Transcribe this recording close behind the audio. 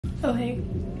Oh, hey.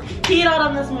 Peed out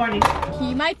on this morning.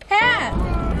 Pee my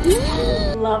pants.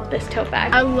 Love this tote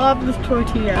bag. I love this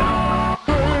tortilla.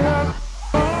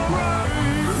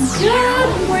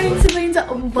 Good morning, siblings.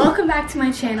 Welcome back to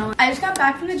my channel. I just got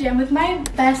back from the gym with my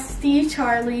bestie,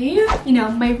 Charlie. You know,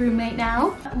 my roommate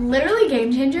now. Literally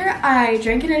game changer. I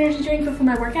drank an energy drink before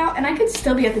my workout and I could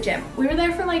still be at the gym. We were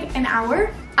there for like an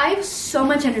hour. I have so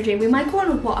much energy. We might go on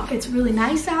a walk. It's really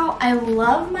nice out. I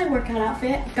love my workout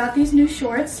outfit. Got these new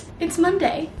shorts. It's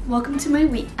Monday. Welcome to my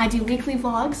week. I do weekly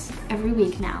vlogs every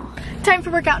week now. Time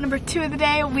for workout number 2 of the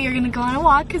day. We are gonna go on a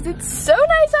walk because it's so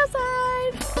nice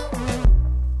outside.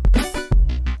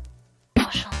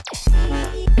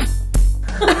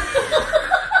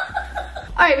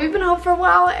 Alright, we've been home for a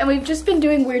while and we've just been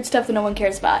doing weird stuff that no one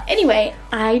cares about. Anyway,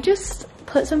 I just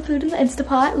put some food in the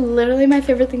Instapot. Literally my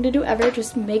favorite thing to do ever,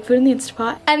 just make food in the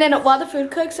Instapot. And then while the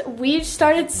food cooks, we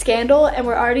started Scandal and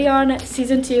we're already on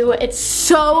season 2. It's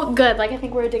so good. Like, I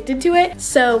think we're addicted to it.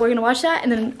 So we're gonna watch that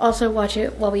and then also watch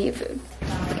it while we eat food.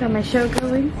 Got my show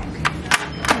going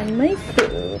and my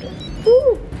food.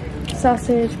 Ooh.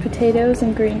 Sausage, potatoes,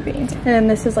 and green beans. And then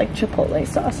this is like Chipotle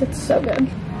sauce. It's so good.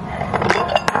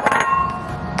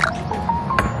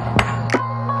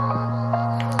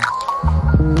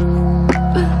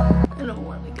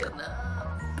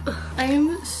 I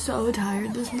am so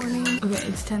tired this morning. Okay,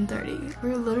 it's 10:30.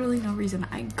 For literally no reason.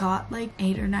 I got like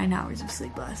 8 or 9 hours of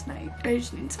sleep last night. I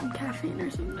just need some caffeine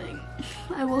or something.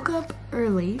 I woke up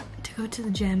early to go to the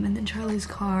gym and then Charlie's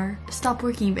car stopped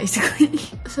working basically.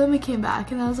 So then we came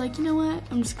back and I was like, you know what?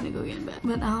 I'm just gonna go get in bed.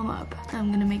 But now I'm up.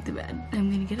 I'm gonna make the bed. I'm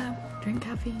gonna get up, drink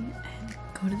caffeine, and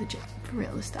go to the gym. For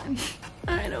real this time.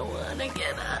 I don't wanna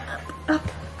get up.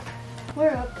 Up.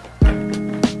 We're up.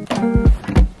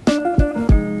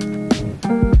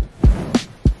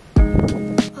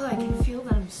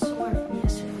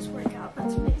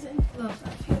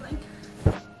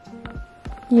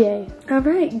 Yay. All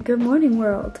right, good morning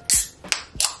world.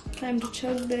 Time to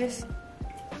chug this.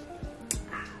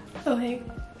 Oh, hey.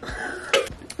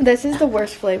 This is the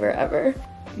worst flavor ever.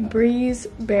 Breeze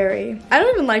berry. I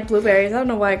don't even like blueberries. I don't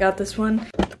know why I got this one.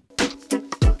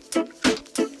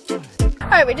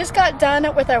 All right, we just got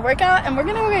done with our workout and we're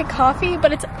gonna go get coffee,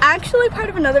 but it's actually part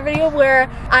of another video where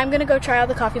I'm gonna go try all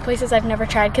the coffee places I've never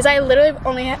tried because I literally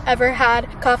only ever had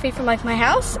coffee from like my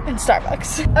house and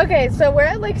Starbucks. Okay, so we're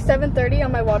at like 7:30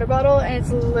 on my water bottle and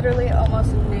it's literally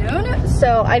almost noon,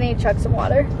 so I need to chug some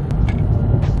water.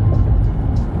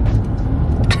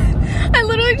 I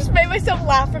literally just made myself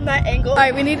laugh from that angle. All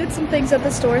right, we needed some things at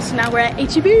the store, so now we're at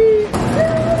H-E-B. All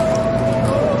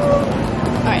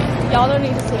right, y'all don't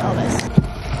need to see all this.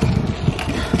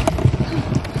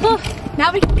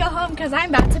 Now we can go home because I'm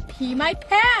about to pee my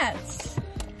pants.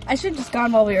 I should have just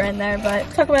gone while we were in there, but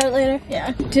talk about it later.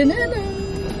 Yeah.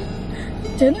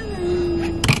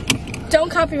 Don't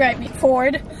copyright me,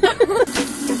 Ford.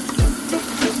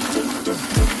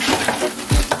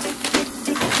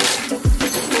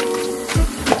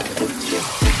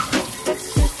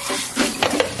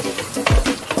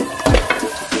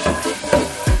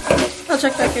 I'll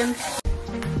check back in.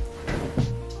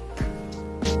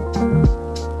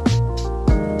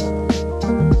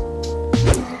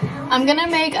 I'm gonna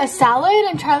make a salad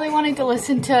and Charlie wanted to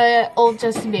listen to old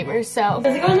Justin Bieber, so.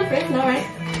 Does it go in the fridge? No, right?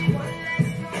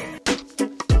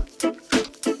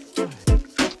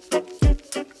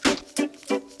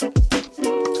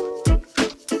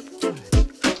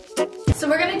 So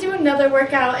we're gonna do another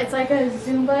workout. It's like a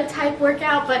Zumba type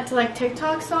workout, but to like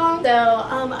TikTok song. So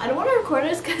I don't wanna record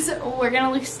this because we're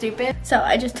gonna look stupid. So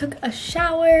I just took a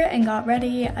shower and got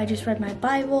ready. I just read my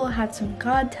Bible, had some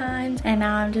God times, and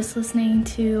now I'm just listening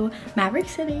to Maverick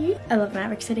City. I love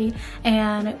Maverick City,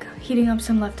 and heating up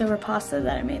some leftover pasta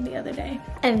that I made the other day.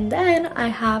 And then I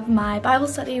have my Bible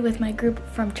study with my group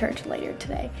from church later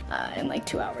today in like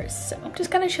 2 hours. So I'm just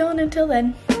kind of chilling until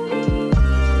then.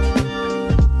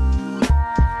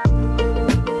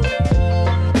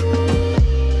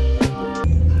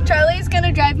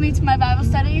 Drive me to my Bible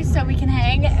study so we can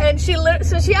hang, and she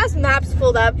has maps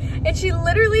pulled up and she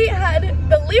literally had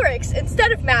the lyrics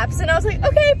instead of maps, and I was like,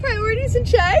 okay, priorities in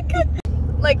check.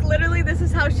 Like literally this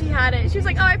is how she had it. She was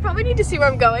like, oh, I probably need to see where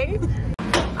I'm going.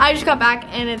 I just got back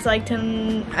and it's like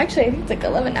 10, actually I think it's like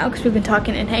 11 now because we've been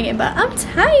talking and hanging, but I'm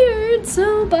tired,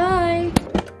 so bye.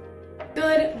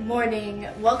 Good morning.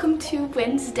 Welcome to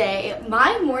Wednesday.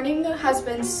 My morning has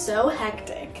been so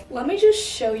hectic. Let me just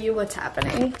show you what's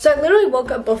happening. So I literally woke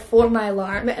up before my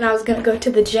alarm and I was gonna go to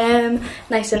the gym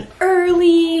nice and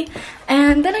early,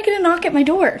 and then I get a knock at my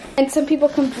door. And some people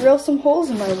come drill some holes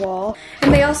in my wall.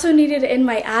 And they also needed it in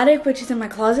my attic, which is in my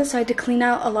closet, so I had to clean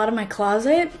out a lot of my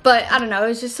closet. But I don't know, it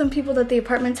was just some people that the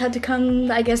apartments had to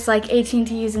come, I guess like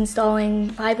AT&T's installing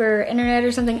fiber internet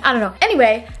or something, I don't know.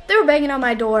 Anyway, they were banging on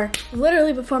my door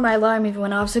literally before my alarm even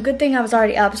went off, so good thing I was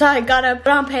already up. So I got up,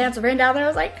 put on pants, ran down there, I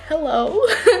was like, hello.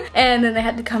 And then they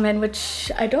had to come in, which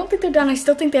I don't think they're done. I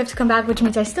still think they have to come back, which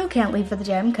means I still can't leave for the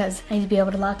gym because I need to be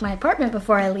able to lock my apartment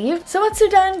before I leave. So once they're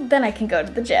done, then I can go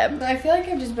to the gym. I feel like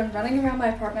I've just been running around my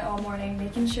apartment all morning,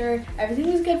 making sure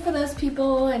everything was good for those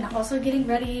people, and also getting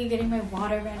ready, getting my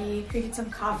water ready, drinking some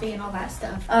coffee and all that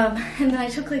stuff. And then I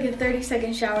took like a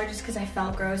 30-second shower just because I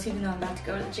felt gross, even though I'm about to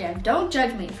go to the gym. Don't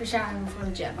judge me for showering before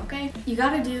the gym, okay? You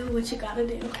gotta do what you gotta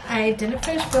do. I didn't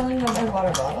finish filling up my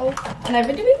water bottle, and I've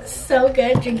been doing so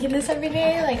good drinking this every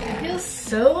day. Like, I feel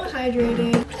so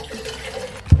hydrated.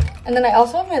 And then I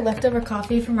also have my leftover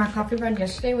coffee from our coffee run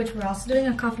yesterday, which we're also doing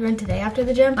a coffee run today after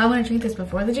the gym. I want to drink this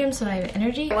before the gym so that I have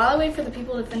energy. While I wait for the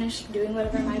people to finish doing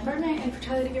whatever in my apartment and for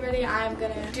Charlie to get ready, I'm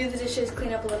gonna do the dishes,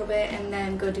 clean up a little bit, and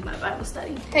then go do my Bible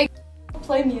study. Hey,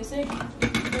 play music.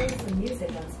 Play some music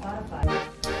on Spotify.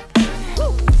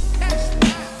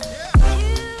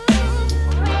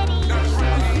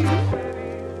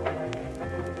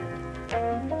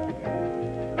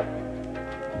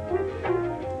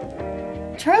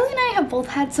 Charlie and I have both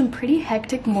had some pretty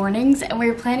hectic mornings, and we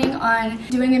were planning on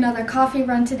doing another coffee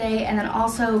run today and then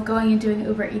also going and doing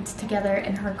Uber Eats together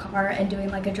in her car and doing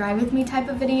like a drive with me type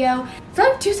of video. It's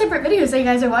like 2 separate videos that you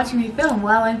guys are watching me film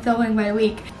while I'm filming my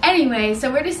week. Anyway,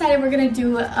 so we're decided we're gonna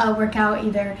do a workout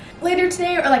either later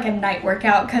today or like a night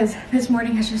workout because this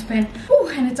morning has just been, whew,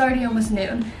 and it's already almost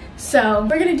noon. So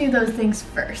we're gonna do those things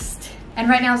first. And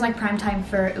right now is like prime time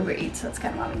for Uber Eats, so that's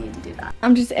kind of why we need to do that.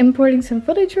 I'm just importing some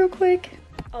footage real quick.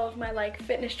 All of my like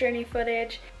fitness journey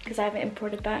footage, because I haven't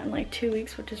imported that in like 2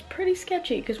 weeks, which is pretty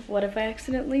sketchy because what if I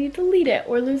accidentally delete it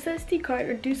or lose the SD card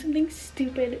or do something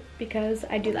stupid, because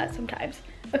I do that sometimes.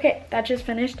 Okay, that just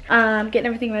finished. Getting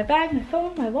everything in my bag, my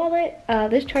phone, my wallet.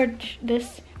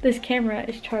 This camera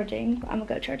is charging. I'm gonna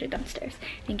go charge it downstairs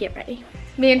and get ready.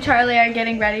 Me and Charlie are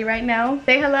getting ready right now.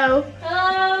 Say hello.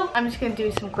 Hello. I'm just gonna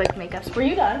do some quick makeups. Were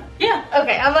you done? Yeah.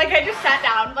 Okay, I'm like, I just sat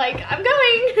down, like, I'm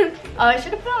going. Oh, I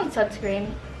should have put on sunscreen.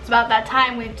 It's about that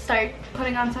time we start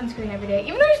putting on sunscreen every day,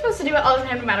 even though you're supposed to do it all the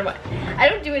time no matter what. I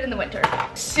don't do it in the winter.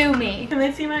 Sue me. Can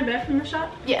they see my bed from the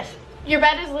shop? Yes. Your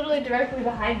bed is literally directly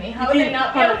behind me. How would they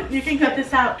not be able to? You can cut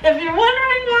this out. If you're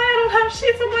wondering why I don't have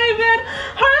sheets on my bed,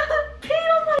 Harlan peed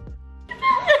on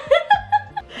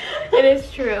my It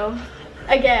is true.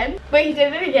 Again. Wait, he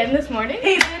did it again this morning?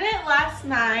 He did it last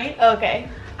night. Okay.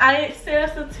 I stayed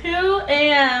up till 2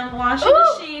 a.m. washing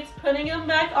the sheets, putting them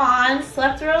back on,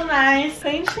 slept real nice,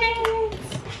 clean sheets.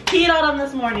 Peed on them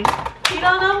this morning. Peed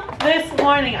on them this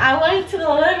morning. I went to the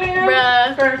living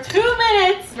room for 2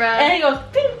 minutes, and he goes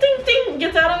ding, ding, ding,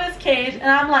 gets out of his cage, and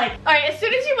I'm like, all right, as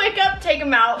soon as you wake up, take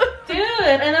him out. Dude,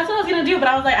 and that's what I was gonna do, but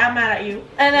I was like, I'm mad at you.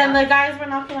 And then the guys were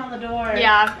knocking on the door.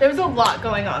 Yeah, there was a lot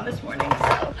going on this morning,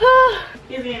 so.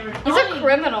 He's a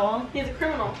criminal. He's a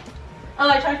criminal. Oh,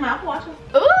 I charged my Apple Watch.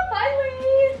 Ooh,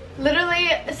 finally!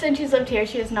 Literally, since she's lived here,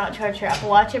 she has not charged her Apple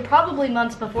Watch, and probably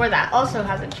months before that also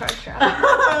hasn't charged her Apple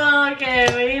Watch. Okay,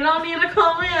 but you don't need to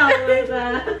call me out like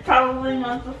that. Probably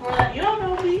months before that. You don't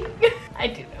know me. I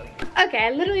do know you. Okay,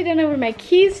 I literally don't know where my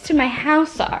keys to my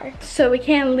house are, so we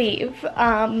can't leave.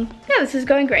 Yeah, this is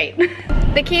going great.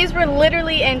 The keys were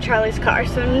literally in Charlie's car,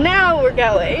 so now we're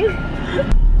going.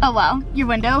 Oh wow, your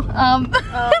window.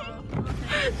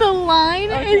 The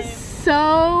line is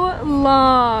so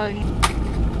long.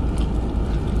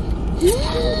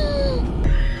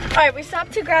 Alright, we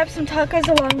stopped to grab some tacos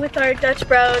along with our Dutch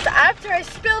bros after I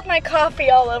spilled my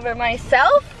coffee all over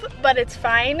myself, but it's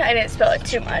fine. I didn't spill it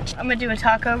too much. I'm gonna do a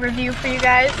taco review for you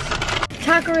guys.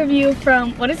 Taco review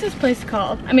from, what is this place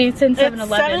called? I mean, it's in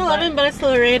 7-Eleven. It's 7-Eleven, but it's the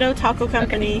Laredo Taco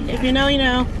Company. Okay. If you know, you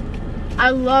know. I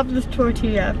love this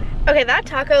tortilla. Okay, that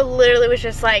taco literally was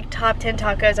just like top 10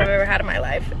 tacos I've ever had in my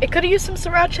life. It could have used some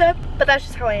sriracha, but that's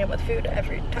just how I am with food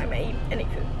every time I eat any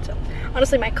food. So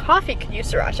honestly, my coffee could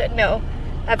use sriracha. No,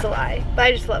 that's a lie, but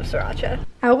I just love sriracha.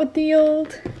 Out with the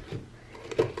old,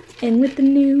 in with the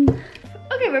new.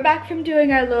 Okay, we're back from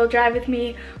doing our little drive with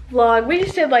me vlog. We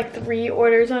just did like 3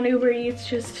 orders on Uber Eats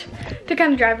just to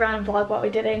kind of drive around and vlog what we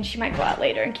did, and she might go out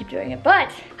later and keep doing it. But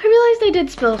I realized I did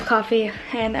spill coffee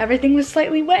and everything was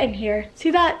slightly wet in here. See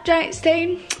that giant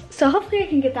stain? So hopefully I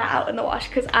can get that out in the wash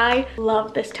because I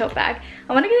love this tote bag.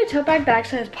 I want to get a tote bag that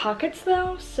actually has pockets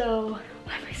though, so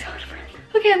why am I so out of breath?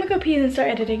 Okay, I'm gonna go pee and then start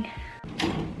editing.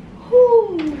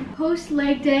 Whew. Post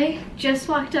leg day, just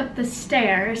walked up the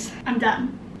stairs. I'm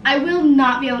done. I will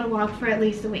not be able to walk for at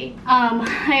least a week.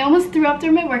 I almost threw up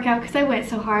during my workout because I went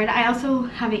so hard. I also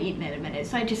haven't eaten in a minute,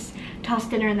 so I just tossed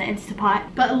dinner in the Insta pot.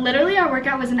 But literally our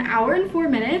workout was 1 hour and 4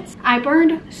 minutes. I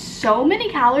burned so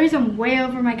many calories. I'm way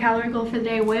over my calorie goal for the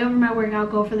day, way over my workout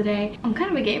goal for the day. I'm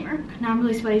kind of a gamer. Now I'm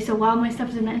really sweaty, so while my stuff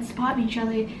is in the Insta pot,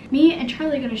 me and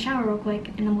Charlie are gonna shower real quick,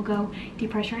 and then we'll go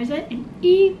depressurize it and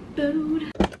eat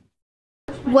food.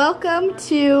 Welcome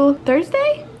to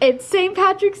Thursday? It's St.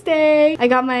 Patrick's Day. I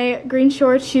got my green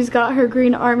shorts. She's got her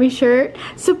green army shirt.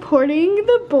 Supporting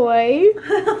the boy,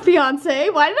 fiance.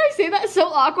 Why did I say that so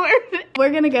awkward?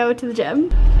 We're gonna go to the gym.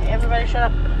 Hey, everybody shut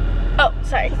up. Oh,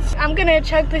 sorry. I'm gonna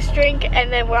chug this drink,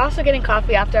 and then we're also getting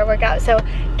coffee after our workout, so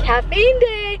caffeine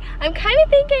day. I'm kind of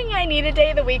thinking I need a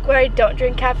day of the week where I don't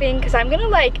drink caffeine because I'm gonna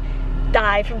like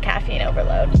die from caffeine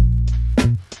overload.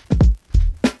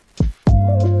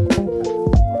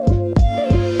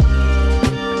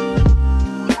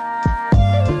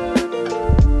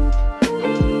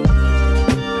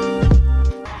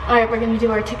 All right, we're gonna do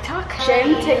our TikTok.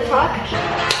 Gym TikTok.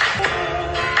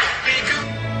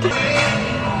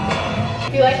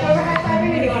 Do you like how we're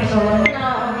high-fiving, or do you want to go low?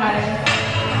 No,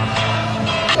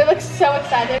 okay. We look so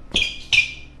excited.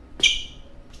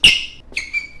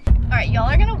 All right, y'all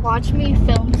are gonna watch me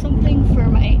film something for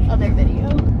my other video.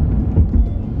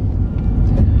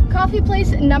 Coffee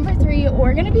place number 3.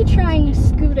 We're gonna be trying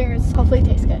scooters. Hopefully it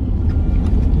tastes good.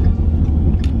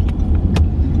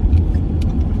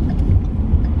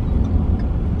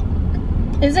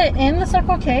 Is it in the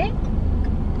Circle K?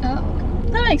 Oh.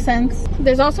 That makes sense.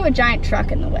 There's also a giant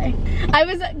truck in the way. I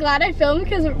was glad I filmed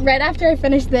because right after I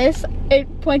finished this, it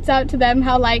points out to them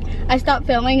how like I stopped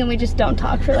filming and we just don't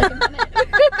talk for like a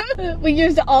minute. We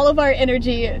used all of our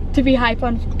energy to be hype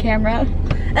on camera.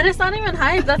 And it's not even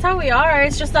hype, that's how we are.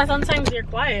 It's just that sometimes you're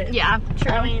quiet. Yeah,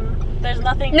 true. I mean, there's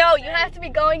nothing. No, you have to be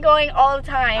going all the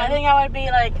time. I think I would be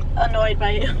like annoyed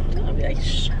by you. I'd be like,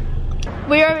 shh.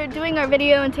 We were doing our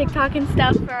video and TikTok and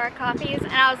stuff for our coffees,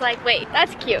 and I was like, wait,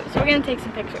 that's cute. So we're gonna take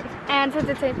some pictures. And since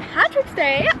it's St. Patrick's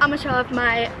Day, I'm gonna show off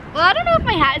my, well, I don't know if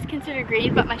my hat is considered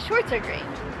green, but my shorts are green.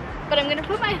 But I'm gonna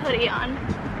put my hoodie on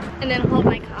and then hold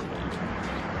my coffee.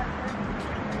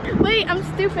 Wait, I'm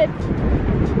stupid.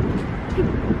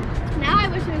 Now I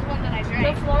wish it was one that I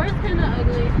drank. The floor is kind of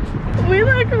ugly. We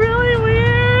look really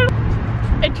weird.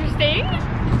 Interesting.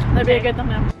 That'd be a good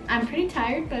thumbnail. I'm pretty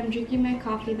tired, but I'm drinking my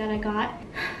coffee that I got.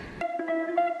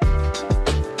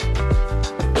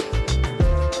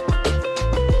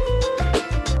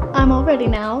 I'm all ready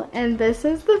now, and this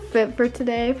is the fit for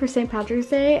today for St. Patrick's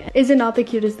Day. Is it not the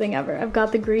cutest thing ever? I've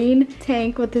got the green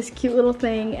tank with this cute little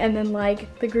thing, and then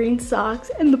like the green socks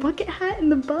and the bucket hat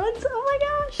and the buns. Oh my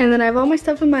gosh. And then I have all my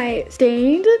stuff in my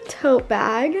stained tote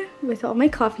bag with all my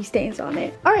coffee stains on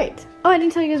it. All right. Oh, I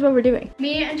didn't tell you guys what we're doing.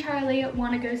 Me and Charlie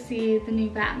want to go see the new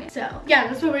Batman. So yeah,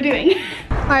 that's what we're doing.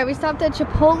 All right, we stopped at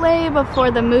Chipotle before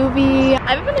the movie.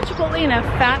 I haven't been to Chipotle in a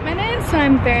fat minute, so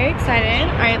I'm very excited.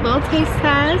 All right, little taste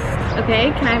test.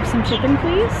 Okay, can I have some chicken,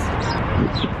 please?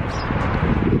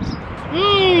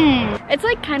 It's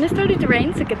like kind of started to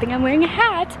rain, so good thing I'm wearing a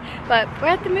hat. But we're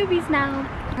at the movies now.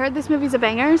 I heard this movie's a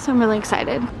banger, so I'm really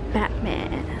excited.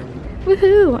 Batman.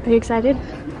 Woohoo! Are you excited?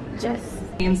 Yes.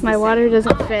 My water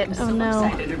doesn't fit. I'm so Oh no.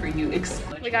 excited to bring you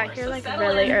We got here like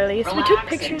really early, so we took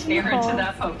pictures in the hall.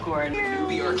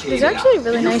 There's actually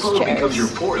really nice chairs.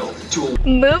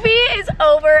 Movie is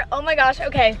over. Oh my gosh.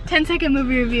 Okay, 10-second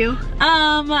movie review.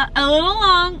 A little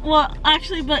long. Well,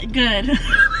 actually, but good.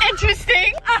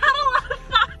 Interesting. I had a lot of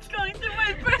thoughts going through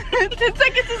my brain. 10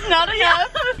 seconds is not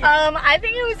enough. I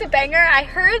think it was a banger. I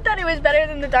heard that it was better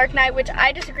than The Dark Knight, which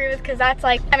I disagree with because that's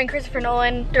like, I mean, Christopher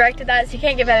Nolan directed that, so you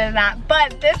can't get better than that.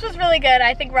 But this was really good.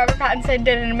 I think Robert Pattinson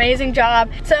did an amazing job.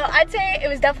 So I'd say it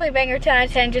was definitely a banger, 10 out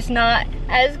of 10, just not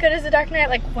as good as The Dark Knight,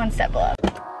 like one step below.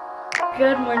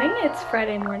 Good morning, it's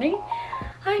Friday morning.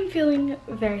 I'm feeling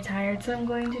very tired, so I'm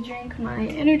going to drink my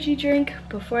energy drink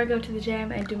before I go to the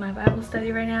gym and do my Bible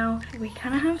study right now. We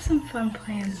kind of have some fun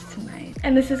plans tonight.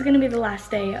 And this is going to be the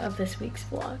last day of this week's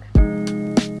vlog.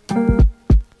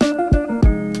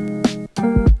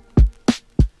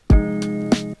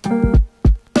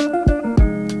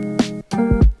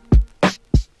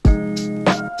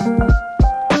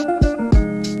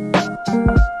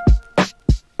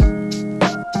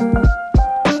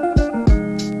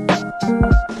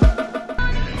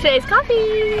 Today's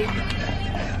coffee.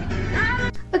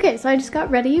 Okay, so I just got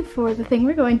ready for the thing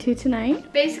we're going to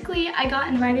tonight. Basically, I got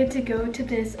invited to go to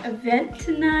this event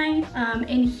tonight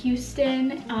in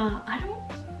Houston. I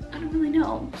don't don't really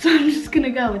know. So I'm just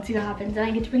gonna go and see what happens. And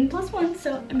I get to bring +1,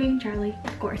 so I'm bringing Charlie,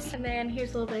 of course. And then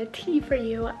here's a little bit of tea for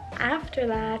you. After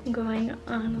that, I'm going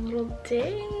on a little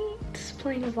date,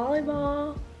 playing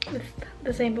volleyball with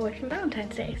the same boy from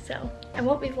Valentine's Day. So I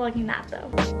won't be vlogging that though.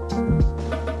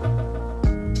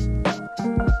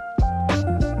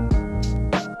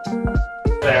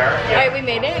 Alright, we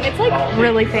made it and it's like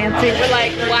really fancy. We're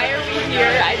like, why are we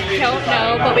here? I don't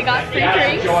know, but we got free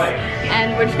drinks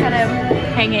and we're just kind of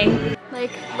hanging.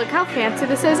 Like, look how fancy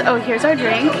this is. Oh, here's our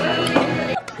drink.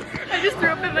 I just threw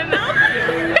up in my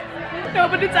mouth. No,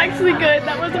 but it's actually good.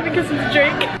 That wasn't because of the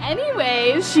drink.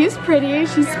 Anyways, she's pretty.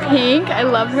 She's pink. I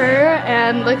love her.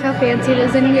 And look how fancy it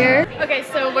is in here. Okay,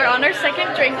 so we're on our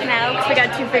second drink now because we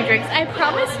got 2 free drinks. I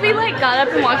promised we like got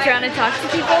up and walked around and talked to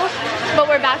people, but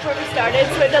we're back where we started,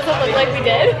 so it doesn't look like we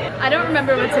did. I don't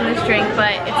remember what's in this drink,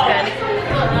 but it's good.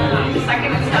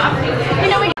 You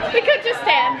know, we could just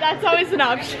stand. That's always an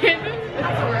option.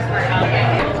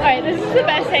 Alright, this is the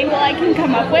best angle I can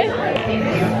come up with.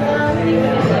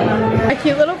 A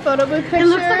cute little photo booth picture. It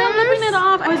looks like I'm flipping it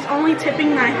off. I was only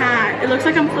tipping my hat. It looks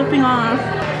like I'm flipping off.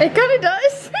 It kind of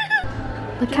does.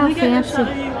 Look how fancy.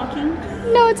 Are you walking?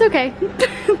 No, it's okay.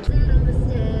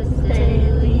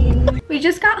 We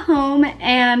just got home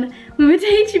and we went to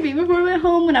H-E-B before we went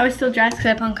home when I was still dressed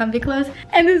because I put on comfy clothes.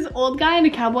 And this old guy in a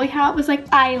cowboy hat was like,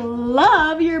 I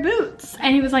love your boots.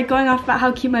 And he was like going off about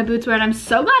how cute my boots were. And I'm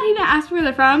so glad he didn't ask me where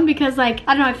they're from because like,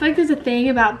 I don't know, I feel like there's a thing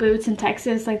about boots in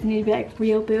Texas. Like they need to be like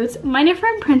real boots. Mine are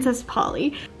from Princess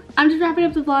Polly. I'm just wrapping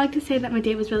up the vlog to say that my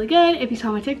date was really good. If you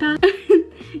saw my TikTok,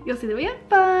 you'll see that we had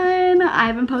fun. I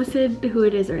haven't posted who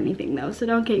it is or anything though, so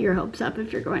don't get your hopes up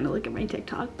if you're going to look at my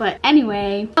TikTok. But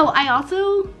anyway, oh, I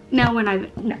also,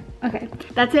 okay.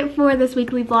 That's it for this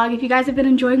weekly vlog. If you guys have been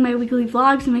enjoying my weekly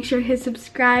vlogs, make sure to hit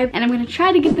subscribe. And I'm gonna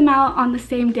try to get them out on the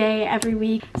same day every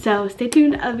week. So stay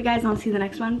tuned. I love you guys and I'll see you in the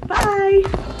next one. Bye.